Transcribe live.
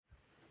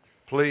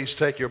Please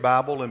take your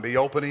Bible and be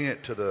opening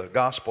it to the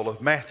Gospel of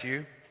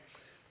Matthew.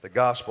 The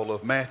Gospel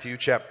of Matthew,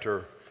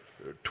 chapter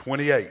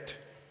 28.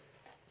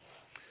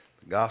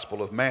 The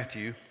Gospel of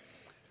Matthew,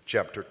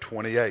 chapter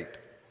 28.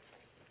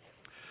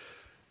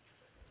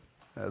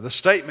 The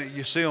statement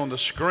you see on the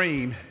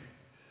screen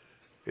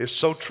is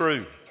so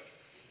true.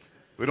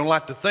 We don't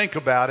like to think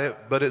about it,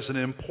 but it's an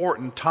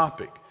important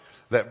topic.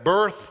 That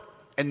birth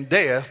and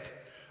death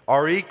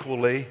are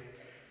equally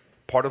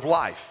part of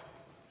life.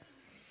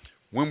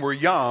 When we're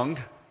young,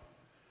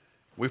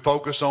 we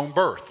focus on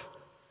birth.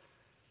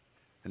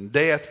 And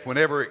death,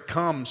 whenever it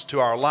comes to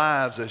our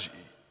lives as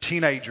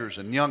teenagers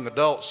and young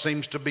adults,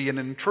 seems to be an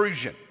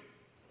intrusion.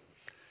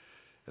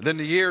 And then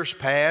the years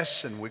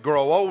pass and we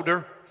grow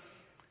older,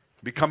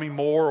 becoming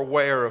more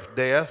aware of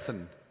death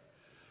and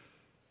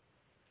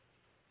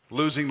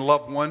losing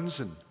loved ones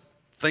and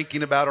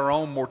thinking about our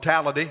own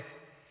mortality.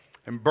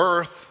 And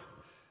birth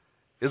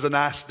is a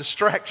nice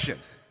distraction.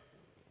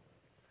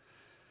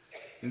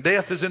 And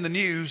death is in the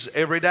news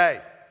every day.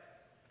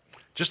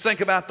 Just think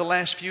about the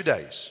last few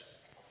days.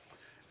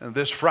 And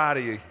this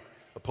Friday,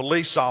 a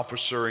police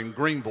officer in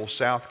Greenville,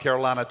 South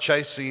Carolina,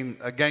 chasing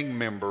a gang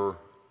member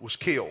was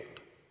killed,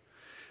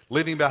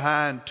 leaving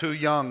behind 2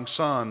 young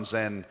sons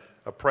and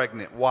a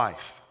pregnant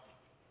wife.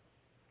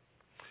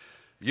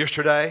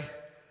 Yesterday,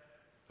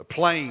 a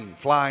plane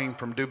flying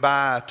from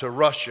Dubai to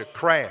Russia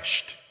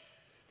crashed,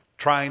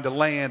 trying to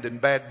land in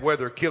bad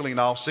weather, killing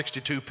all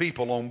 62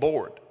 people on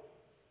board.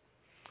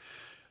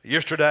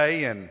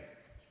 Yesterday in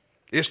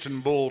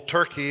Istanbul,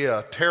 Turkey,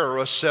 a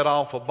terrorist set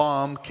off a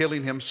bomb,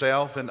 killing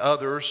himself and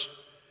others,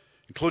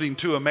 including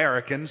 2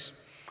 Americans,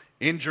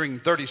 injuring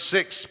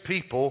 36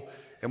 people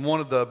in one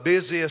of the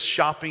busiest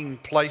shopping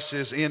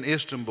places in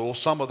Istanbul,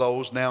 some of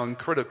those now in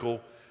critical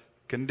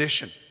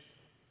condition.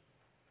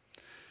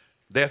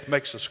 Death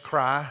makes us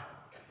cry,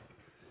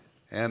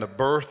 and a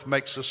birth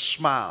makes us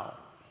smile.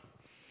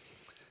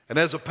 And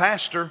as a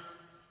pastor,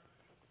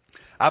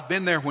 I've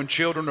been there when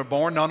children are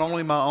born, not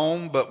only my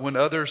own, but when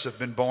others have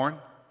been born.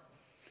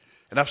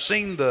 And I've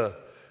seen the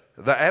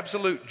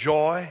absolute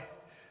joy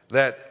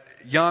that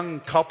young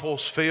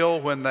couples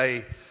feel when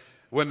they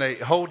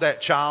hold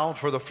that child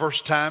for the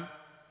first time.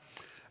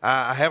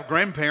 I have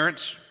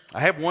grandparents.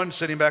 I have one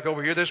sitting back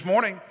over here this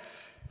morning,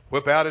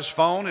 whip out his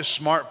phone, his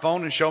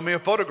smartphone, and show me a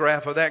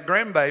photograph of that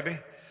grandbaby.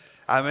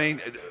 I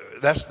mean,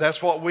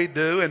 that's what we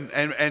do.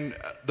 And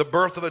the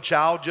birth of a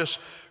child just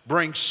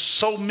brings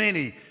so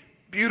many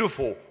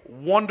beautiful,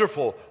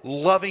 wonderful,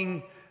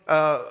 loving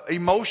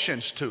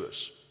emotions to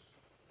us.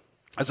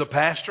 As a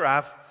pastor,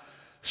 I've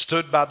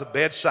stood by the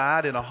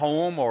bedside in a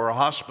home or a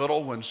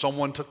hospital when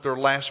someone took their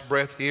last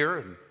breath here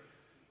and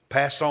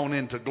passed on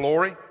into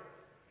glory.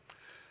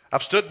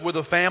 I've stood with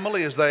a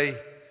family as they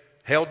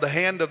held the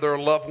hand of their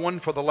loved one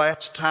for the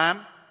last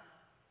time.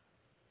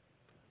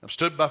 I've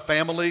stood by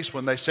families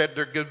when they said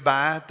their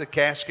goodbye at the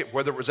casket,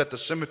 whether it was at the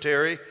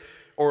cemetery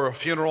or a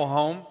funeral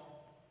home.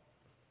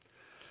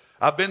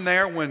 I've been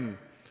there when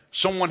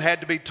someone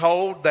had to be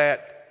told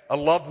that a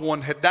loved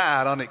one had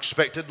died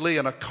unexpectedly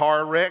in a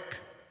car wreck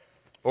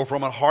or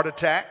from a heart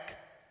attack.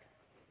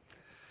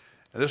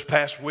 And this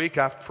past week,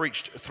 I've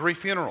preached 3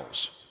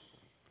 funerals.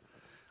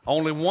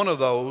 Only one of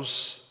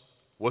those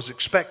was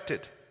expected.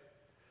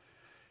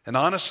 And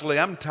honestly,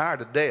 I'm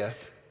tired of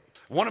death.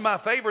 One of my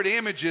favorite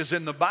images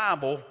in the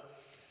Bible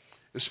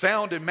is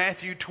found in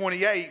Matthew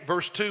 28,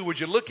 verse 2.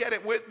 Would you look at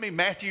it with me?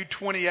 Matthew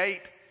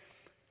 28,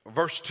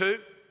 verse 2.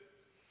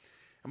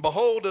 And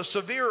behold, a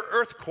severe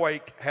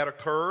earthquake had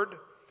occurred,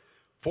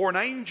 for an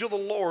angel of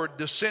the Lord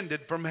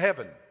descended from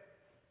heaven,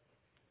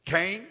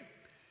 came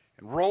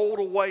and rolled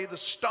away the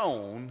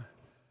stone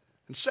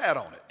and sat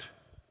on it.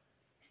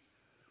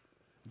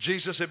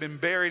 Jesus had been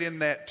buried in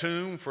that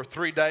tomb for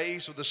 3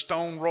 days with the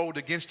stone rolled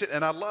against it.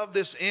 And I love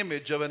this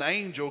image of an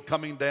angel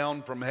coming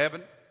down from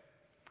heaven.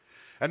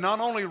 And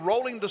not only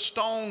rolling the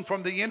stone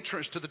from the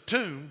entrance to the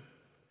tomb,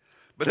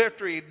 but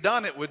after he'd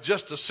done it with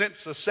just a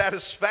sense of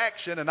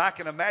satisfaction, and I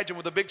can imagine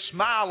with a big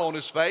smile on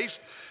his face,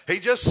 he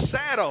just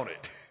sat on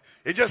it.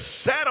 He just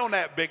sat on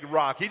that big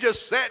rock. He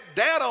just sat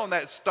down on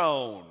that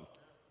stone.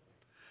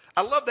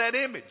 I love that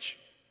image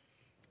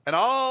and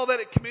all that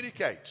it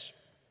communicates.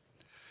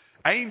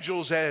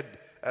 Angels had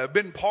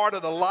been part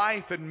of the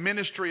life and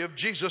ministry of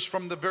Jesus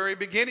from the very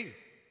beginning.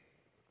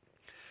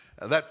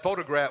 That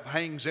photograph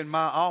hangs in my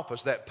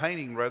office, that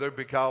painting rather,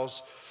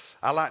 because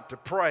I like to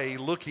pray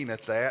looking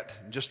at that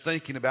and just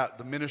thinking about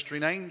the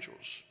ministering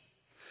angels.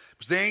 It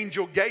was the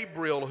angel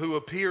Gabriel who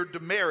appeared to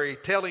Mary,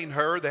 telling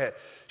her that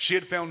she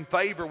had found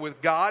favor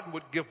with God and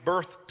would give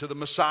birth to the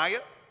Messiah.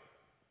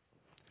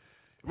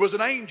 It was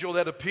an angel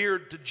that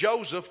appeared to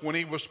Joseph when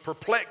he was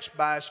perplexed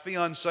by his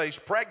fiancee's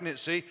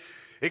pregnancy,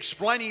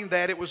 explaining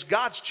that it was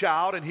God's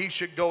child and he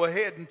should go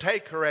ahead and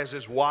take her as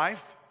his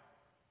wife.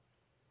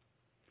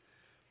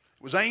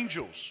 It was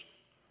angels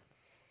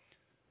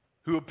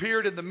who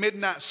appeared in the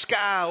midnight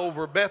sky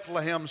over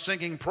Bethlehem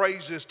singing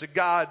praises to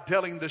God,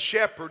 telling the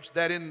shepherds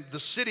that in the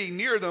city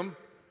near them,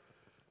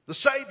 the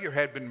Savior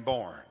had been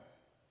born.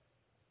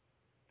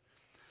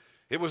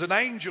 It was an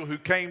angel who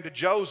came to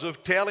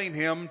Joseph telling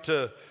him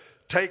to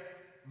take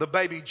the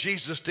baby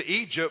Jesus to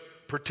Egypt,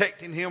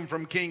 protecting him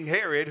from King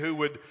Herod, who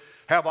would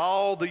have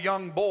all the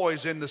young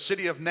boys in the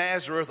city of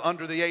Nazareth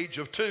under the age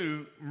of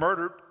 2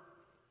 murdered.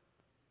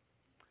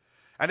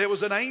 And it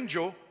was an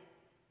angel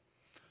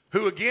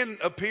who again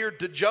appeared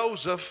to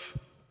Joseph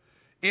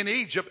in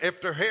Egypt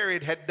after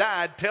Herod had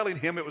died, telling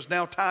him it was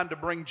now time to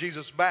bring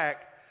Jesus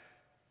back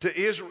to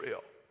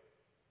Israel.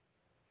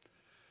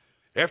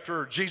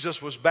 After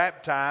Jesus was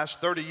baptized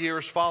 30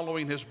 years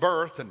following his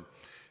birth and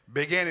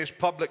began his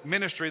public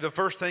ministry, the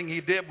first thing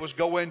he did was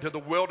go into the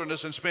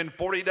wilderness and spend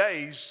 40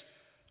 days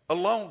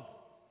alone,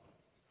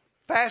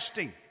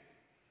 fasting,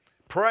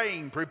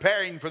 praying,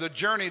 preparing for the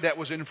journey that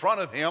was in front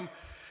of him.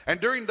 And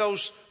during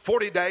those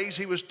 40 days,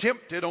 he was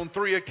tempted on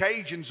 3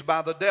 occasions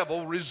by the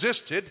devil,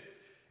 resisted,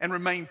 and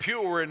remained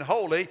pure and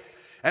holy.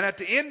 And at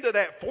the end of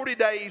that 40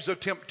 days of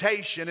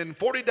temptation and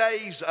 40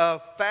 days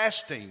of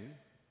fasting,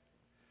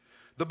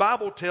 the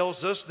Bible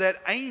tells us that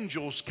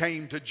angels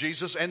came to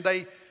Jesus and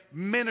they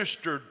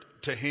ministered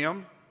to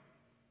him.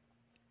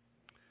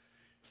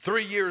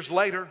 3 years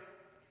later,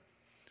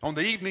 on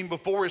the evening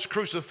before his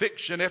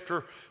crucifixion,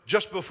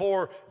 just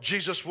before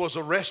Jesus was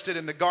arrested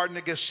in the Garden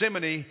of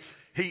Gethsemane,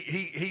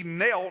 he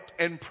knelt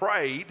and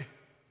prayed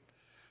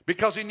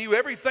because he knew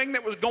everything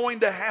that was going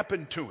to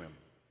happen to him.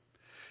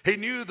 He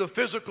knew the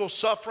physical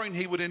suffering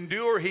he would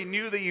endure. He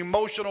knew the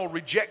emotional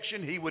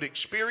rejection he would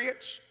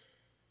experience.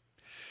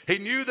 He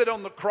knew that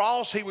on the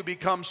cross he would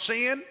become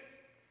sin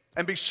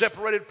and be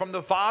separated from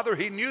the Father.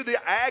 He knew the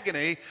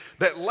agony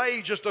that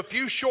lay just a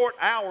few short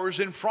hours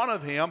in front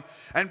of him,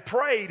 and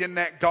prayed in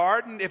that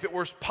garden if it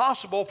was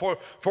possible for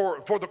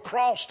the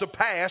cross to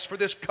pass, for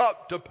this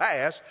cup to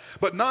pass.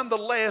 But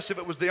nonetheless, if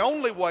it was the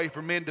only way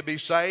for men to be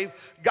saved,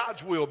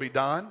 God's will be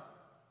done.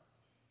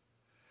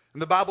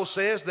 And the Bible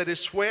says that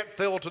his sweat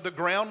fell to the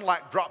ground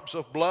like drops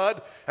of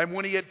blood. And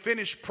when he had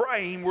finished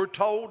praying, we're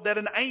told that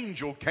an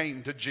angel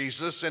came to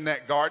Jesus in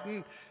that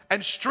garden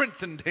and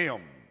strengthened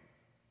him.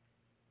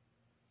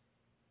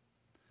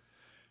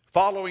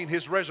 Following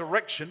his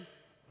resurrection,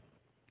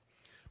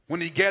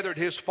 when he gathered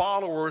his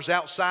followers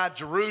outside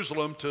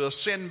Jerusalem to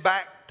ascend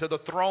back to the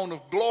throne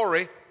of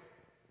glory,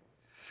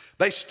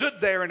 they stood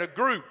there in a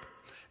group,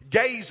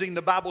 gazing,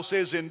 the Bible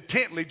says,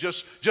 intently,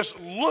 just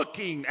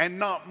looking and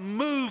not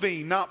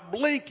moving, not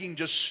blinking,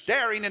 just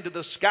staring into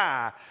the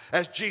sky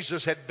as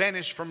Jesus had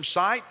vanished from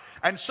sight.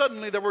 And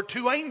suddenly there were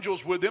 2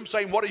 angels with him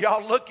saying, "What are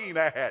y'all looking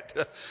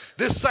at?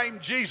 This same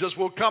Jesus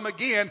will come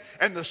again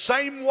in the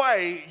same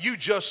way you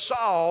just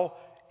saw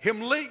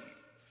him leave."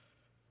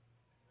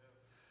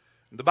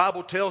 The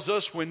Bible tells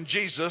us when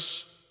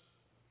Jesus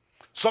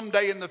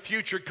someday in the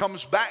future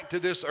comes back to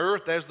this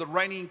earth as the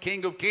reigning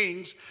King of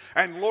Kings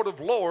and Lord of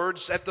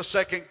Lords at the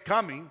second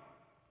coming,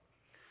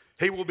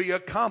 he will be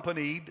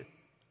accompanied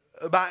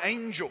by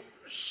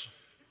angels.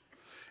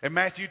 In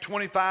Matthew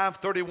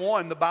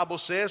 25:31, the Bible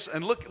says,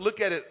 and look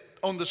at it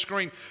on the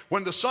screen,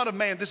 when the Son of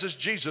Man, this is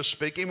Jesus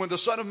speaking, when the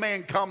Son of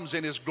Man comes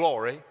in his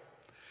glory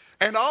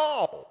and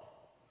all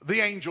the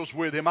angels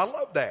with him. I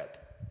love that.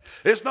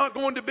 It's not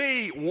going to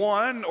be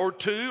 1 or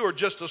 2 or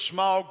just a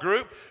small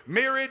group.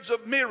 Myriads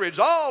of myriads.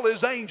 All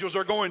his angels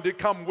are going to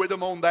come with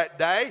him on that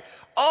day.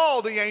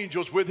 All the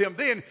angels with him.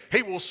 Then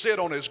he will sit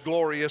on his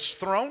glorious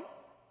throne.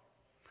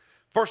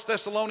 1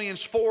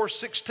 Thessalonians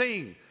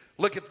 4:16.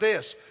 Look at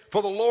this.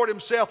 For the Lord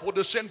himself will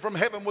descend from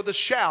heaven with a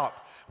shout,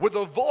 with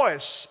the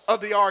voice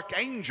of the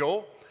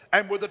archangel,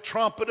 and with the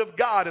trumpet of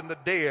God, and the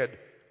dead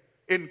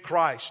in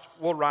Christ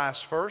will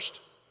rise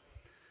first.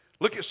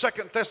 Look at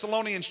 2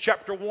 Thessalonians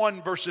chapter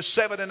 1, verses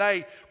 7 and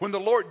 8. When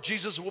the Lord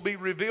Jesus will be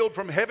revealed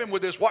from heaven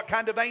with his what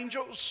kind of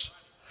angels?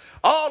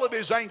 All of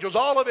his angels,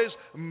 all of his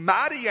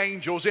mighty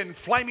angels in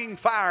flaming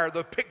fire,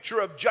 the picture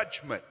of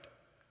judgment,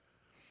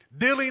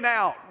 dealing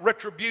out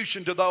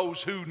retribution to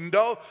those who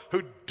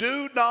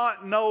do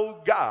not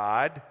know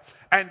God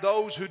and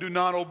those who do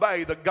not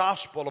obey the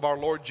gospel of our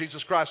Lord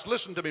Jesus Christ.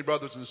 Listen to me,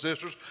 brothers and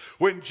sisters.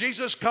 When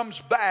Jesus comes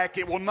back,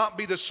 it will not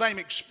be the same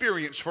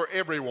experience for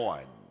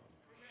everyone.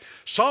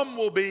 Some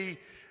will be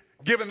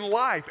given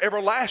life,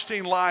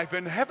 everlasting life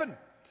in heaven.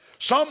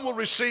 Some will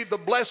receive the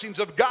blessings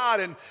of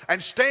God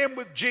and stand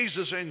with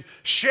Jesus and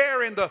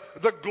share in the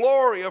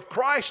glory of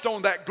Christ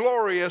on that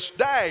glorious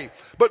day.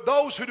 But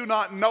those who do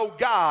not know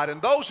God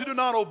and those who do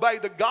not obey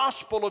the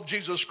gospel of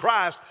Jesus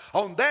Christ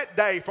on that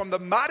day from the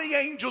mighty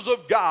angels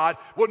of God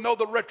will know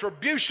the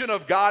retribution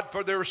of God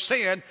for their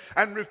sin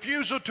and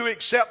refusal to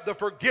accept the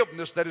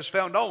forgiveness that is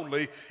found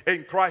only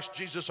in Christ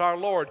Jesus our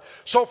Lord.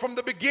 So from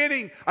the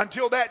beginning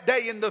until that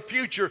day in the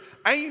future,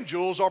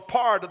 angels are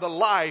part of the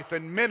life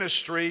and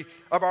ministry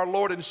of our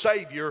Lord and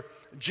Savior,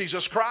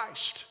 Jesus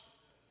Christ.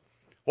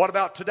 What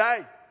about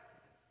today?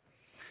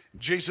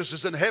 Jesus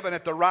is in heaven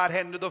at the right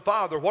hand of the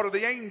Father. What are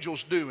the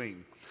angels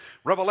doing?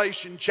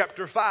 Revelation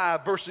chapter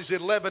 5, verses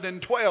 11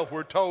 and 12,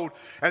 we're told,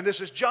 and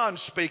this is John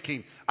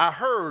speaking, I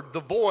heard the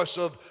voice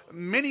of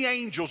many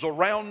angels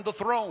around the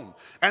throne,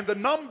 and the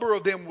number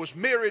of them was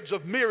myriads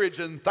of myriads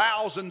and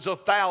thousands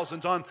of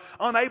thousands,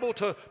 unable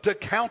to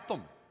count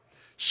them,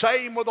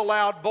 saying with a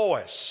loud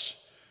voice,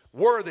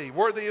 worthy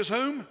is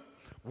whom?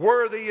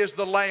 Worthy is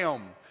the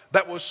Lamb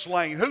that was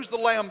slain. Who's the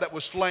Lamb that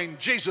was slain?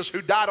 Jesus,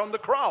 who died on the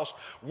cross.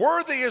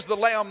 Worthy is the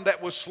Lamb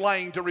that was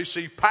slain to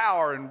receive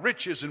power and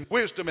riches and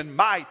wisdom and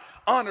might,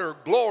 honor,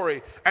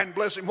 glory, and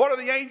blessing. What are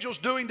the angels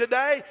doing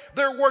today?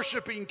 They're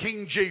worshiping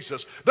King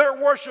Jesus. They're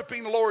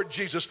worshiping Lord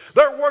Jesus.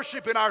 They're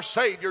worshiping our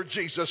Savior,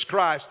 Jesus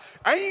Christ.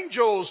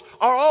 Angels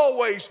are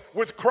always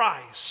with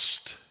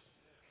Christ.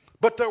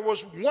 But there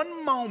was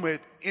one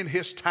moment in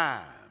his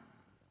time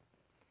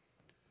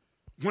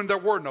when there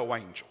were no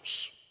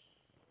angels.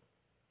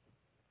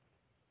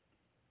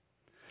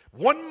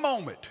 One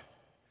moment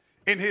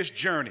in his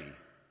journey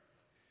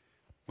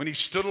when he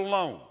stood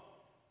alone.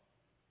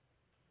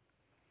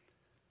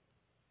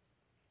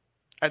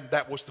 And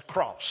that was the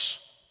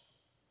cross.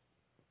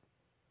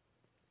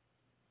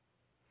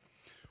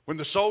 When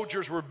the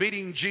soldiers were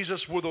beating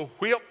Jesus with a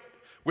whip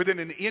within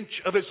an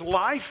inch of his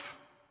life,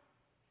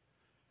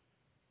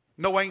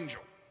 no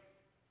angel.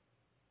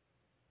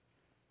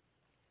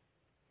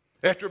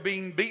 After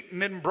being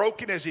beaten and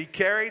broken as he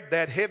carried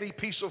that heavy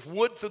piece of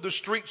wood through the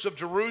streets of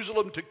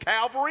Jerusalem to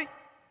Calvary,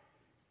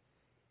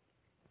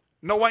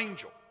 no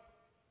angel.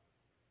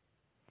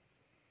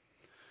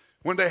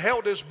 When they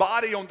held his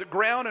body on the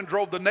ground and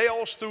drove the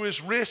nails through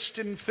his wrists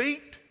and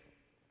feet,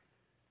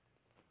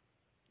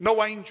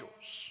 no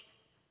angels.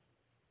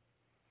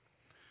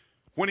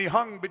 When he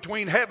hung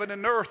between heaven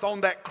and earth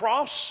on that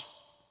cross,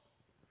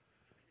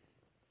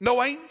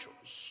 no angels.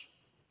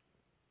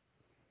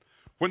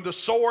 When the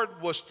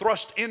sword was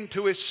thrust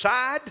into his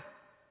side,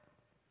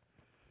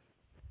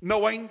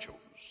 no angels.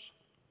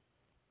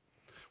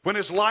 When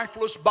his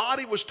lifeless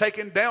body was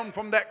taken down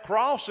from that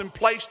cross and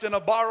placed in a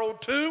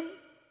borrowed tomb,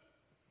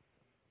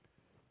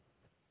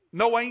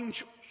 no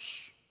angels.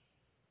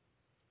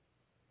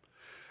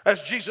 As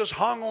Jesus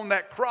hung on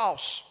that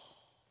cross,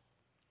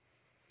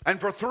 and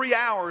for 3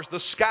 hours the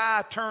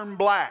sky turned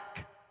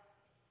black.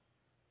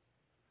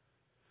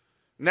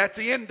 And at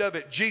the end of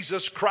it,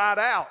 Jesus cried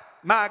out,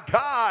 my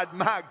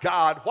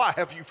God, why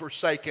have you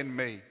forsaken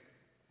me?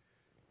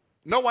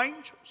 No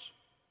angels.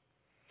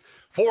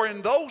 For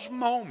in those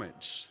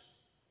moments,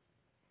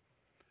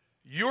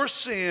 your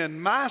sin,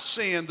 my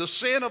sin, the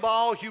sin of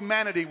all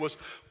humanity was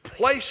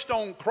placed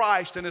on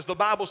Christ. And as the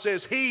Bible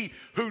says, he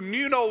who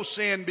knew no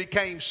sin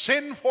became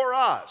sin for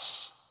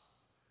us,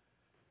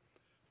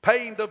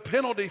 paying the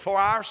penalty for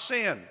our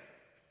sin.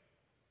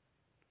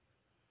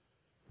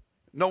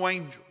 No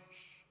angels.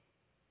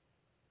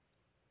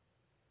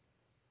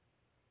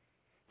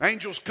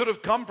 Angels could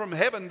have come from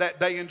heaven that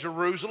day in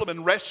Jerusalem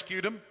and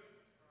rescued him,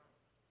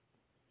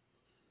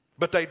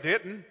 but they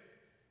didn't.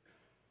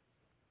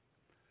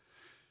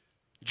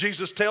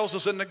 Jesus tells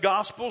us in the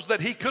Gospels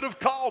that he could have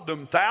called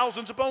them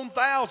thousands upon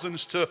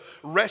thousands to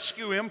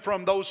rescue him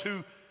from those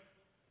who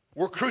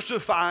were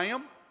crucifying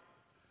him,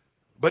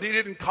 but he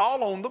didn't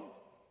call on them.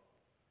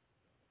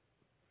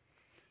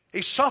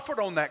 He suffered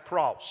on that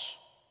cross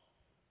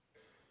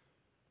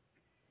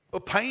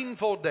a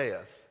painful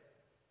death,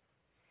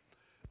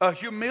 a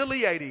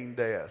humiliating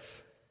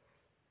death,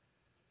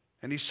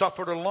 and he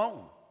suffered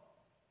alone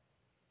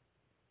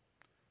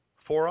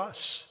for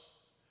us,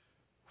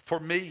 for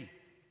me,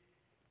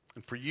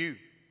 and for you.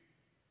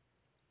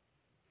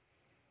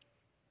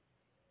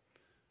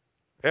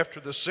 After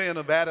the sin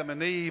of Adam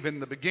and Eve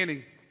in the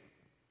beginning,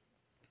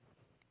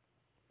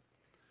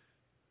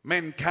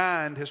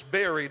 mankind has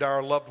buried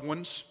our loved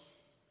ones.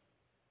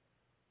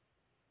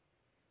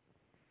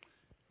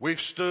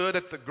 We've stood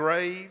at the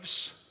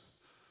graves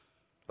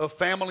of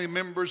family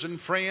members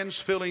and friends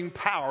feeling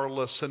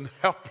powerless and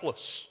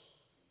helpless.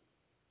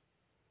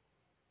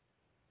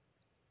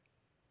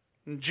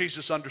 And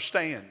Jesus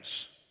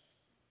understands.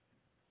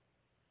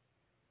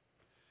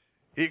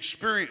 He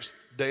experienced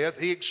death.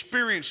 He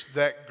experienced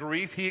that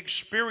grief. He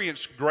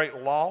experienced great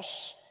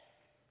loss.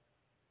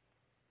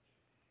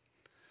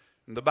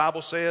 And the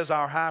Bible says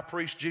our high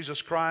priest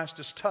Jesus Christ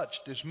is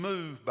touched, is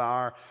moved by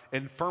our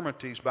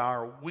infirmities, by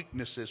our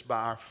weaknesses,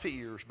 by our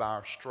fears, by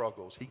our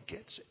struggles. He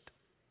gets it.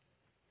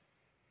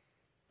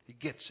 He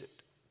gets it.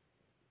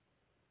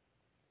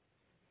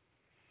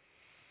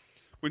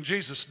 When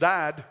Jesus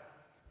died,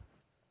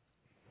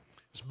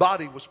 his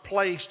body was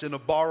placed in a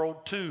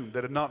borrowed tomb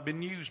that had not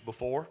been used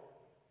before.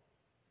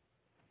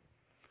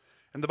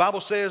 And the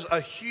Bible says a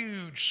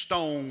huge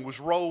stone was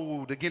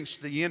rolled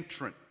against the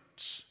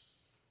entrance.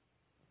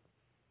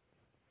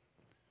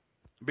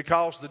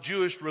 Because the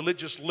Jewish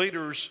religious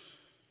leaders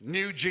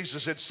knew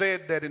Jesus had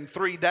said that in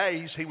 3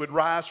 days he would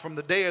rise from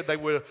the dead, they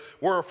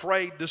were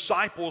afraid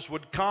disciples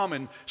would come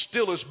and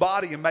steal his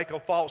body and make a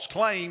false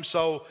claim.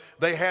 So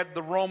they had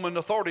the Roman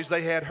authorities,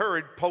 they had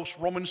hired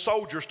post-Roman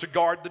soldiers to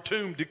guard the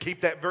tomb to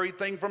keep that very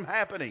thing from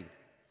happening.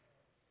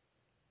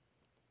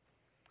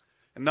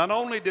 And not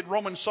only did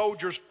Roman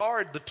soldiers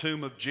guard the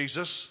tomb of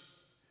Jesus,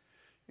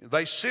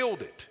 they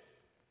sealed it.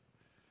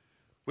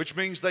 Which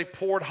means they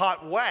poured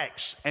hot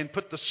wax and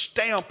put the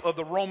stamp of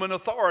the Roman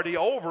authority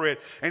over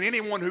it. And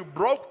anyone who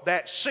broke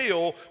that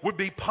seal would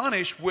be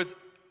punished with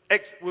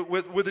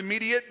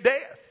immediate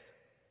death.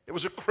 It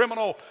was a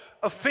criminal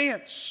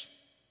offense.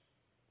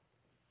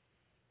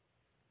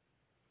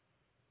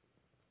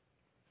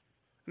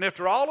 And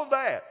after all of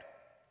that,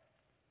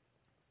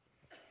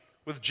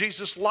 with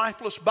Jesus'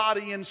 lifeless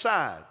body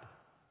inside,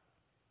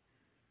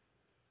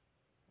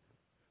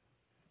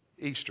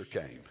 Easter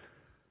came.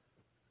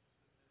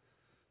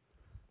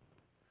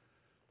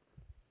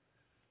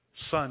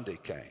 Sunday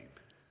came.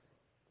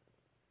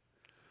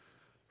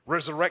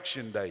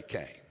 Resurrection Day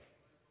came.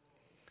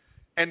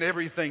 And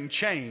everything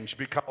changed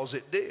because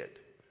it did.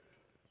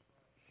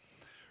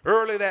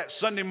 Early that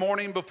Sunday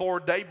morning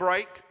before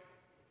daybreak,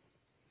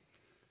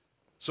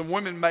 some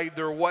women made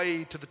their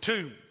way to the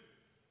tomb.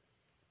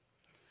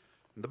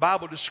 The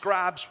Bible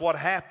describes what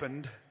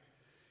happened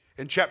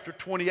in chapter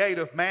 28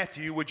 of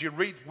Matthew. Would you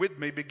read with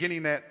me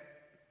beginning at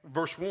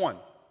verse 1?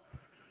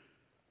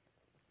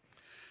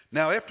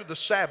 Now after the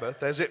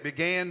Sabbath, as it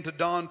began to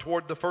dawn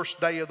toward the first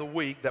day of the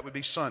week, that would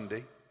be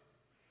Sunday,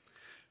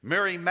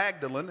 Mary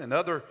Magdalene and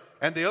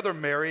the other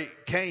Mary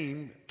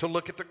came to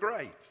look at the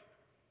grave.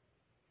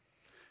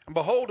 And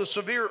behold, a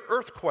severe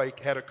earthquake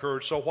had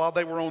occurred. So while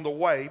they were on the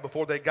way,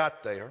 before they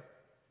got there,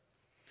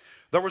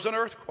 there was an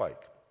earthquake.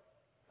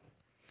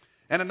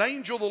 And an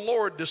angel of the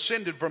Lord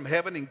descended from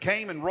heaven and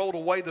came and rolled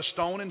away the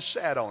stone and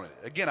sat on it.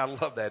 Again, I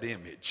love that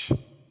image.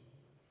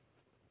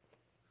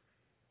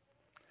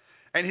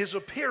 And his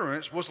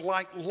appearance was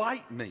like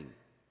lightning,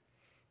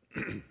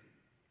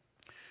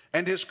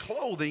 and his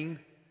clothing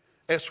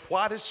as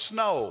white as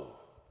snow.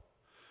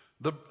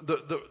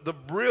 The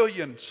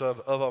brilliance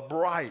of a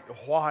bright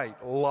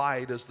white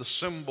light is the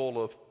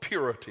symbol of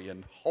purity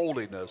and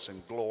holiness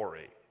and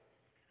glory.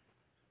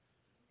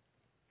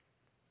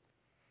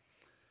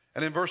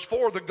 And in verse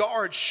 4, the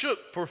guards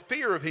shook for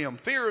fear of him,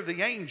 fear of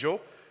the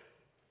angel,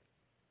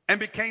 and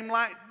became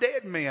like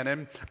dead men.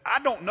 And I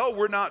don't know,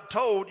 we're not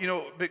told,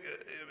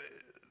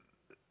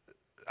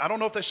 I don't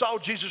know if they saw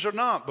Jesus or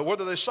not, but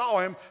whether they saw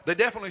him, they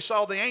definitely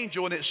saw the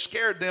angel, and it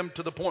scared them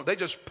to the point they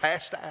just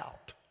passed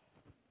out.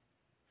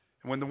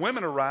 And when the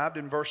women arrived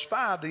in verse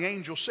 5, the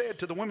angel said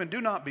to the women,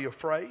 "Do not be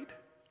afraid,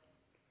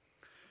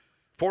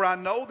 for I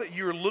know that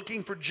you are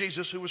looking for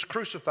Jesus who was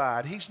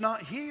crucified. He's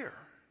not here.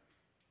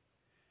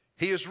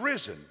 He is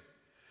risen,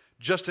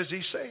 just as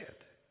he said.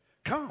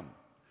 Come,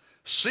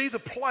 see the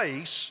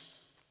place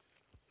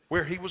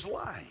where he was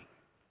lying."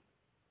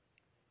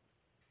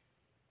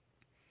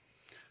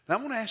 Now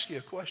I want to ask you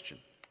a question.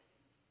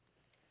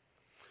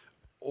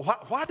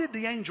 Why did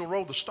the angel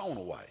roll the stone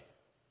away?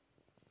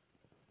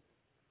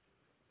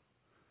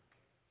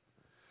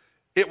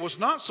 It was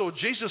not so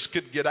Jesus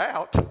could get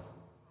out.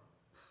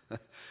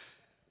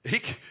 He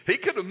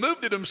could have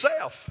moved it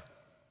himself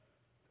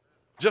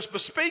just by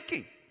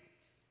speaking.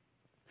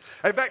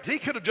 In fact, he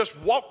could have just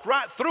walked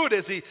right through it,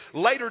 as he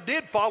later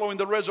did following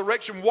the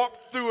resurrection,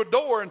 walked through a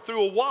door and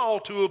through a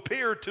wall to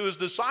appear to his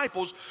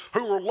disciples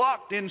who were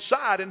locked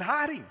inside and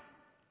hiding.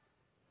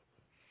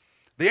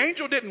 The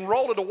angel didn't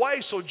roll it away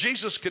so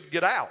Jesus could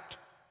get out.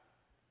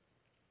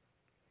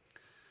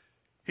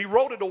 He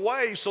rolled it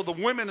away so the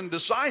women and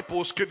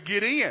disciples could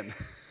get in.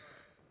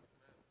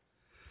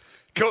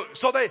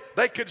 So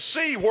they could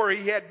see where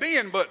he had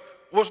been but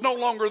was no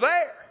longer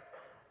there.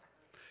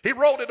 He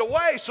rolled it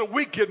away so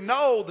we could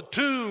know the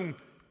tomb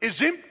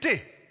is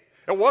empty.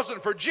 It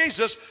wasn't for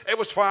Jesus. It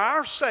was for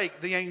our sake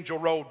the angel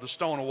rolled the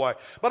stone away.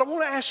 But I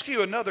want to ask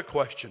you another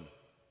question.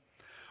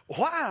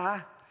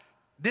 Why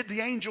did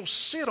the angel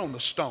sit on the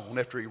stone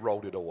after he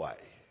rolled it away?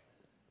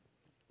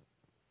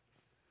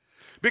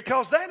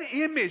 Because that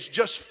image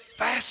just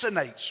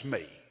fascinates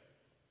me.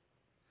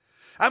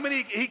 I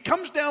mean, he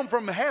comes down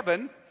from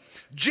heaven.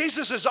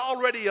 Jesus is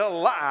already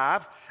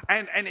alive,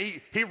 and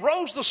he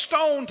rolls the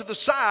stone to the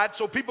side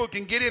so people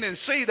can get in and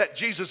see that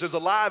Jesus is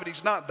alive and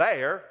he's not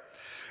there.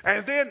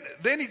 And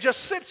then he just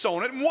sits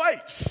on it and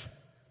waits.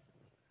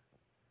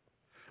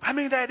 I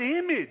mean, that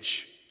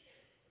image,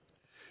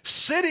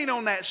 sitting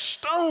on that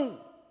stone.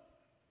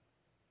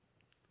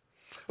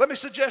 Let me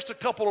suggest a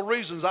couple of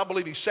reasons I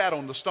believe he sat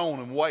on the stone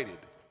and waited.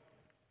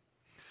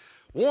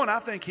 One, I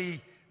think he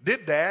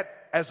did that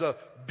as a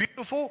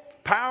beautiful,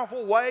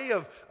 powerful way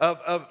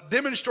of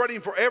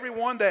demonstrating for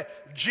everyone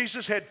that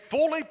Jesus had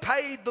fully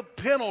paid the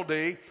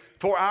penalty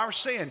for our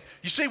sin.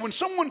 You see, when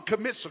someone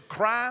commits a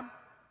crime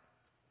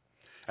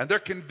and they're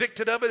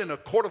convicted of it in a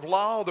court of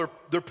law,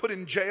 they're put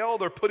in jail,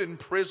 they're put in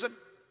prison.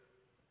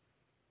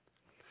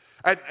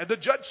 And the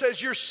judge says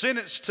you're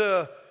sentenced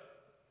to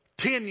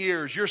 10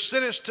 years, you're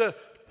sentenced to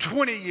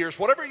 20 years,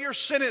 whatever your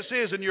sentence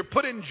is, and you're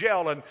put in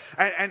jail, and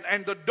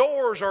the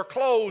doors are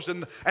closed,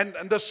 and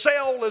the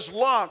cell is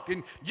locked,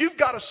 and you've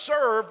got to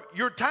serve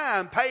your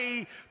time,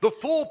 pay the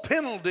full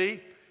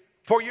penalty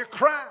for your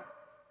crime.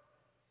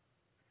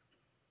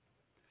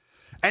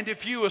 And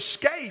if you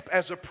escape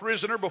as a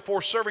prisoner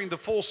before serving the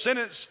full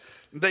sentence,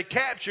 they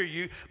capture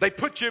you, they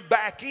put you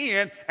back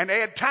in and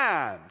add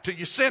time to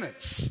your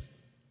sentence.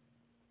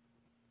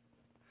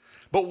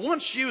 But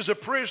once you as a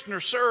prisoner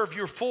serve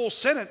your full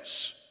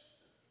sentence,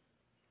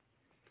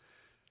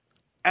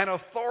 an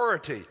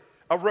authority,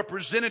 a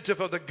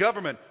representative of the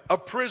government, a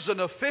prison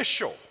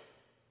official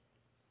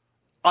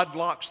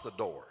unlocks the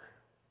door,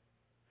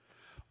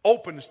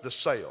 opens the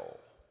cell,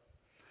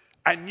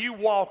 and you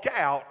walk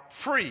out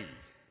free.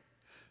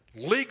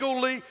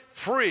 Legally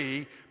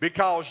free,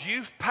 because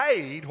you've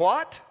paid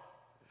what?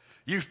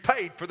 You've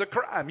paid for the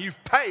crime.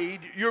 You've paid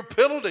your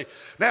penalty.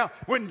 Now,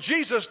 when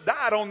Jesus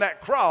died on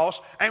that cross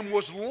and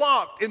was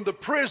locked in the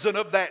prison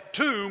of that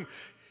tomb,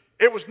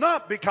 it was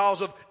not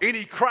because of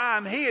any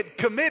crime he had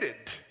committed.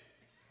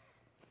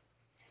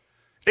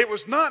 It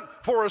was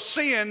not for a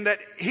sin that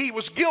he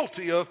was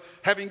guilty of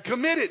having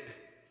committed.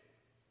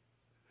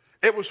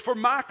 It was for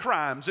my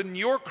crimes and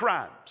your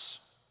crimes.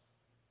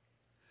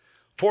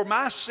 For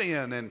my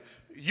sin and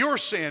your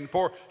sin,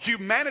 for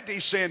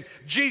humanity's sin,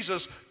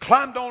 Jesus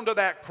climbed onto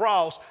that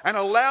cross and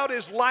allowed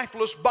his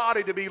lifeless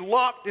body to be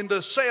locked in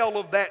the cell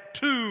of that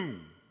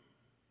tomb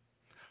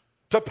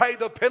to pay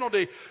the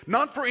penalty,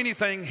 not for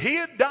anything he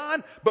had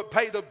done, but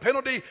pay the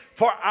penalty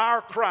for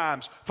our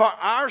crimes, for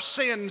our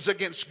sins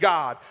against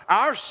God,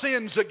 our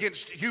sins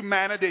against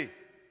humanity.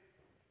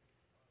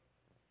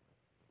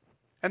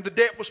 And the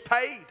debt was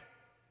paid.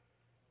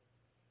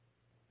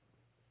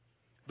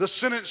 The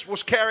sentence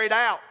was carried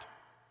out.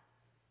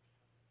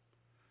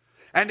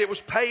 And it was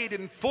paid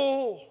in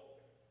full.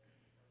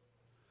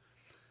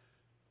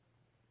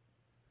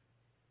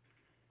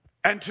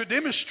 And to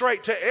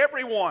demonstrate to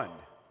everyone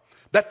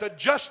that the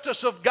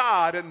justice of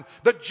God and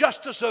the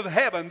justice of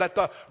heaven, that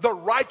the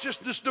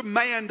righteousness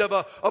demand of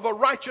a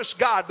righteous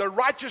God, the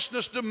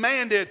righteousness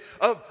demanded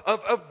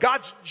of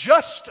God's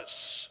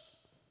justice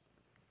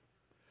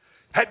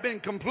had been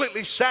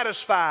completely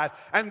satisfied,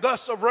 and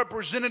thus a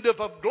representative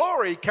of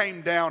glory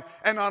came down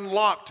and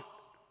unlocked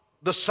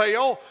the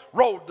cell,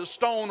 rolled the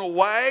stone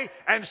away,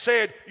 and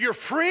said, "You're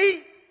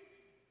free."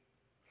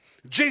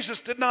 Jesus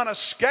did not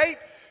escape.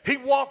 He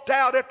walked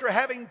out after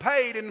having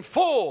paid in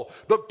full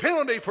the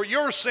penalty for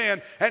your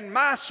sin and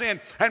my sin.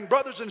 And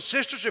brothers and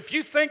sisters, if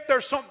you think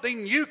there's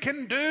something you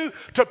can do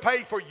to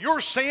pay for your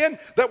sin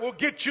that will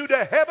get you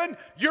to heaven,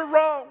 you're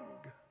wrong.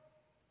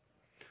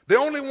 The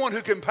only one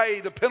who can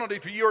pay the penalty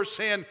for your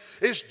sin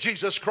is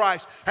Jesus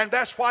Christ. And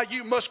that's why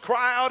you must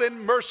cry out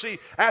in mercy,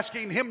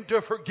 asking him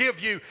to forgive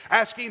you,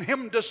 asking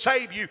him to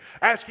save you,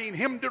 asking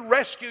him to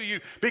rescue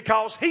you,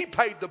 because he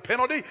paid the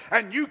penalty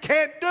and you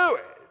can't do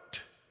it.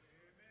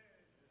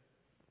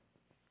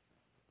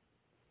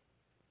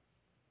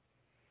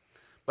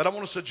 But I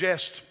want to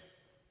suggest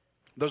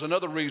there's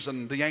another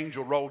reason the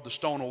angel rolled the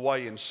stone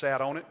away and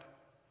sat on it.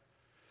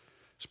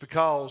 It's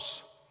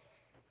because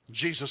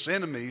Jesus'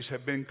 enemies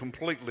have been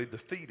completely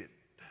defeated.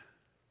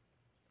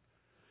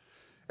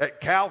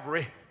 At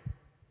Calvary,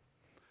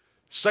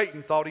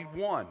 Satan thought he'd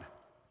won.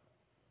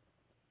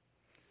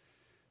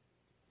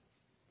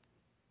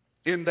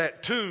 In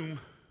that tomb,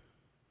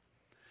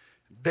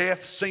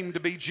 death seemed to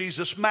be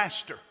Jesus'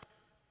 master.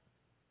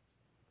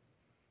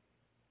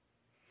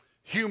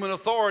 Human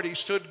authority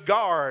stood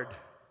guard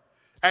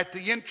at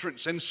the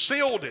entrance and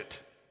sealed it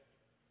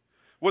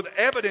with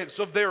evidence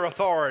of their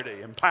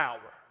authority and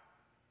power.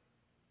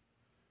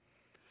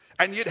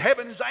 And yet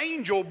heaven's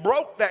angel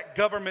broke that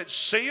government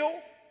seal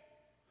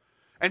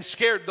and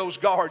scared those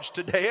guards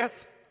to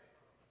death.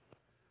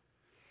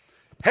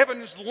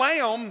 Heaven's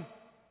Lamb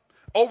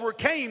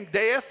overcame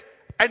death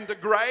and the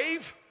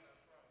grave.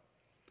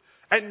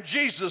 And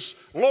Jesus,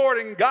 Lord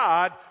and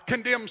God,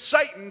 condemned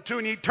Satan to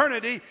an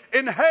eternity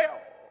in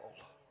hell.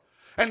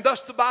 And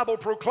thus the Bible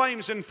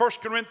proclaims in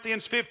 1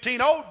 Corinthians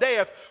 15, "O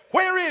death,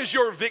 where is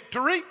your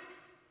victory?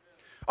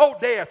 O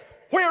death,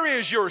 where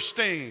is your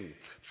sting?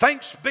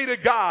 Thanks be to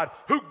God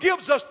who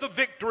gives us the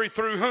victory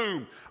through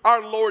whom?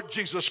 Our Lord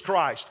Jesus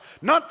Christ.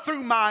 Not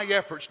through my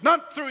efforts,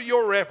 not through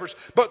your efforts,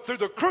 but through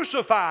the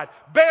crucified,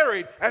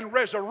 buried, and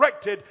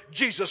resurrected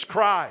Jesus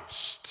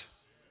Christ."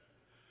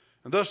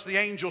 And thus the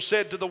angel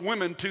said to the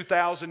women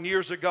 2,000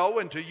 years ago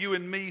and to you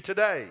and me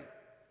today,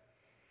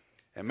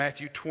 in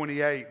Matthew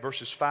 28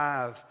 verses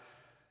 5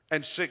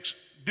 and 6,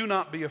 "Do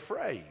not be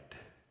afraid.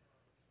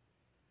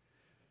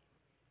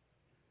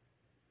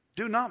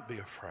 Do not be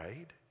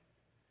afraid.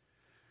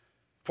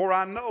 For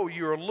I know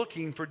you are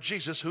looking for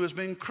Jesus who has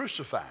been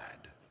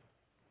crucified.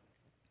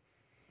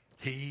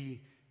 He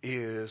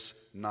is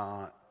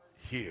not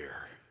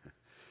here,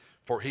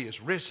 for he is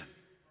risen."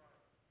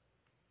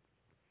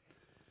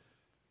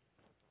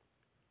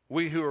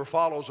 We who are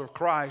followers of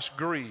Christ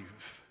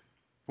grieve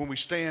when we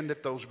stand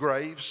at those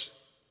graves,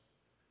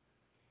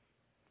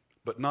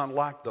 but not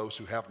like those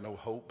who have no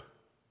hope.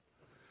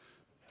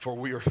 For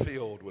we are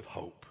filled with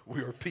hope.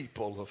 We are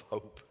people of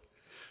hope.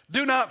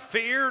 Do not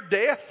fear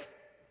death.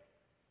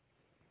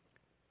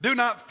 Do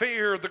not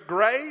fear the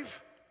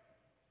grave.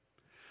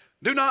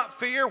 Do not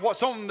fear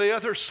what's on the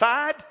other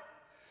side,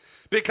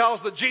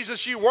 because the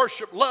Jesus you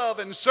worship, love,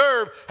 and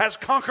serve has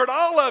conquered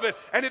all of it,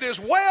 and it is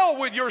well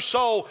with your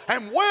soul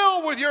and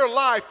well with your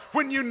life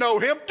when you know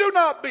him. Do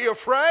not be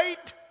afraid.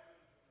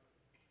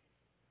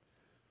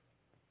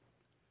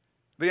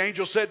 The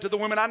angel said to the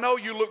women, "I know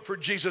you look for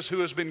Jesus who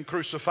has been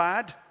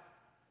crucified,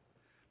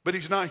 but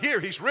he's not here.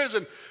 He's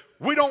risen."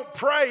 We don't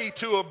pray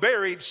to a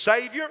buried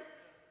Savior.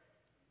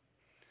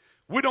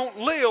 We don't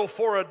live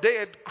for a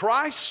dead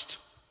Christ.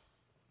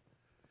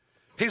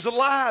 He's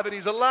alive, and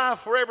He's alive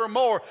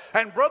forevermore.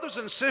 And brothers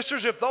and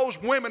sisters, if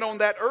those women on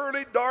that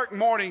early dark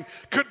morning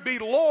could be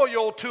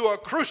loyal to a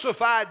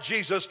crucified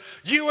Jesus,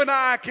 you and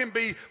I can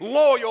be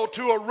loyal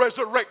to a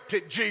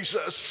resurrected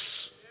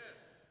Jesus.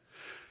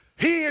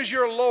 He is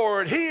your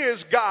Lord, He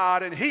is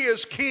God, and He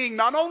is King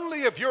not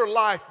only of your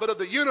life but of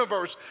the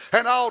universe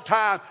and all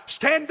time.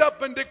 Stand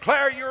up and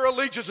declare your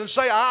allegiance and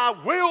say, I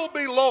will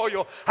be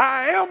loyal,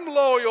 I am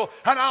loyal,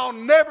 and I'll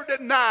never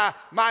deny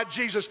my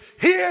Jesus.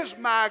 He is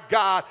my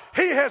God,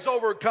 He has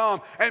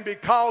overcome, and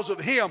because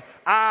of Him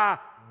I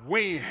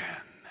win.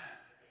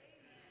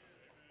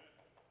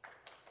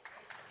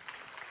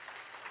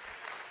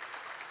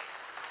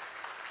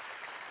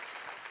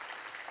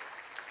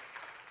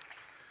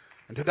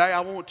 And today I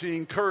want to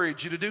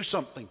encourage you to do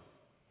something.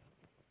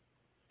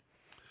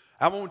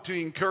 I want to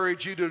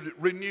encourage you to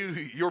renew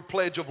your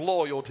pledge of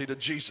loyalty to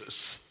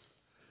Jesus.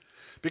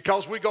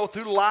 Because we go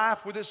through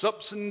life with its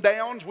ups and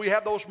downs. We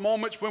have those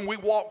moments when we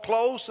walk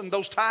close and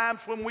those times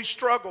when we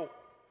struggle.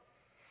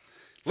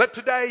 Let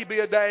today be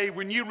a day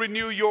when you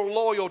renew your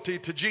loyalty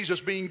to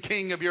Jesus being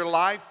King of your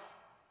life.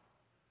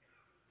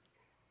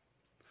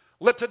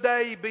 Let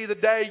today be the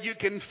day you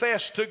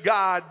confess to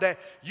God that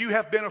you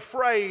have been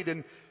afraid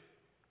and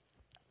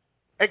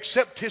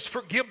accept His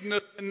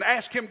forgiveness and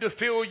ask Him to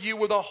fill you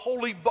with a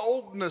holy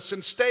boldness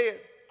instead.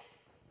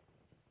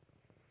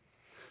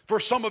 For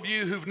some of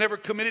you who've never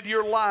committed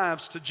your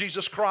lives to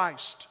Jesus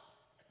Christ,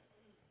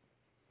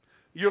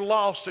 you're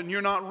lost and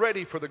you're not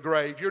ready for the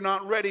grave. You're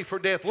not ready for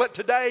death. Let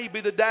today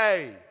be the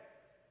day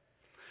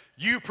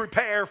you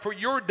prepare for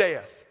your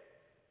death.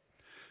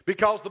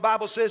 Because the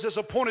Bible says it's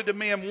appointed to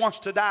men once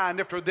to die,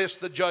 and after this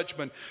the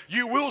judgment.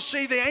 You will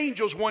see the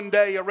angels one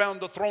day around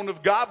the throne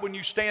of God when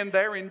you stand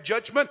there in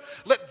judgment.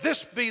 Let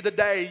this be the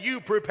day you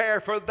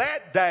prepare for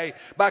that day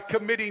by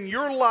committing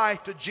your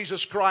life to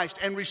Jesus Christ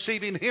and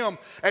receiving Him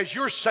as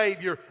your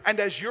Savior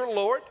and as your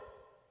Lord.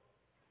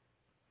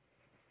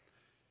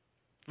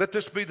 Let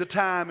this be the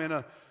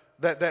time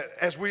that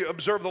as we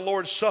observe the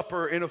Lord's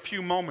Supper in a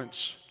few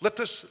moments, let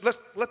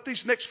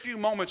these next few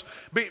moments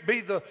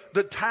be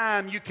the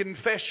time you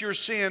confess your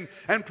sin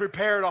and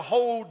prepare to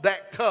hold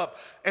that cup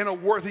in a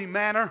worthy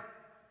manner.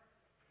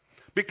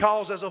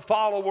 Because as a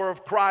follower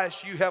of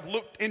Christ, you have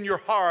looked in your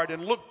heart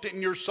and looked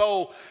in your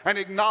soul and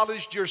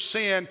acknowledged your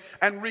sin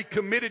and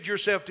recommitted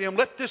yourself to Him.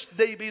 Let this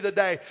day be the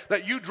day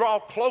that you draw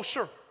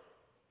closer.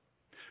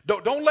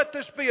 Don't let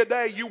this be a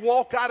day you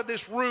walk out of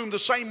this room the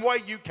same way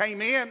you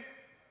came in.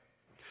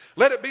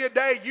 Let it be a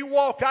day you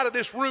walk out of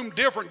this room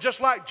different, just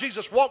like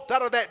Jesus walked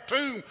out of that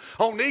tomb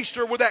on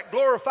Easter with that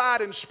glorified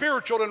and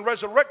spiritual and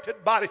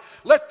resurrected body.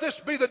 Let this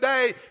be the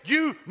day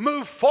you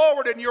move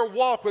forward in your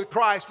walk with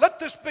Christ. Let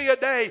this be a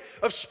day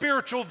of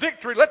spiritual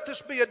victory. Let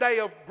this be a day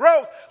of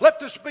growth. Let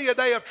this be a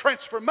day of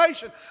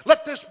transformation.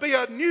 Let this be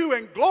a new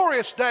and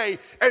glorious day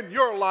in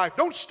your life.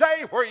 Don't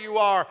stay where you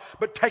are,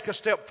 but take a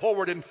step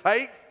forward in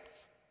faith.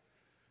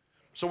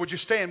 So would you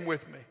stand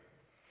with me?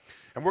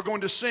 And we're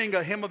going to sing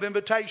a hymn of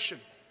invitation.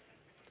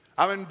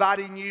 I'm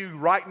inviting you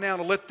right now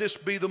to let this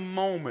be the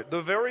moment,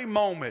 the very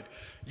moment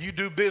you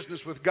do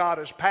business with God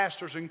as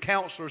pastors and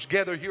counselors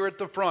gather here at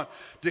the front,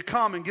 to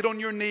come and get on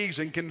your knees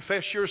and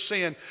confess your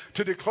sin,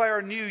 to declare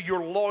anew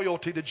your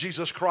loyalty to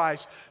Jesus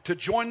Christ, to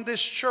join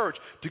this church,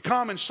 to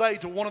come and say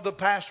to one of the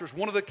pastors,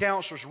 one of the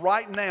counselors,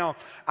 right now,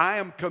 I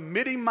am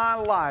committing my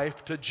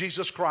life to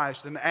Jesus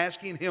Christ and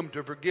asking Him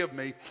to forgive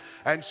me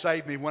and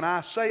save me. When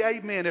I say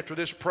amen after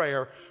this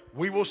prayer,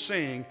 we will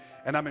sing,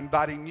 and I'm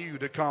inviting you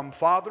to come.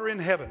 Father in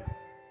heaven,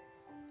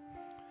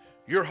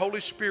 your Holy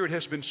Spirit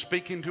has been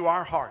speaking to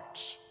our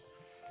hearts.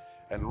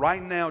 And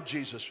right now,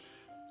 Jesus,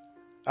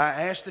 I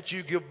ask that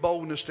you give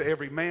boldness to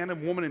every man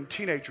and woman and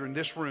teenager in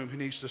this room who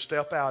needs to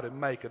step out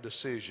and make a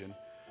decision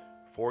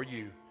for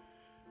you.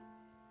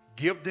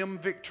 Give them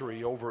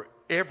victory over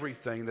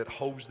everything that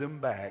holds them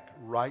back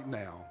right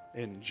now.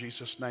 In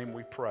Jesus' name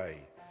we pray.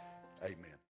 Amen.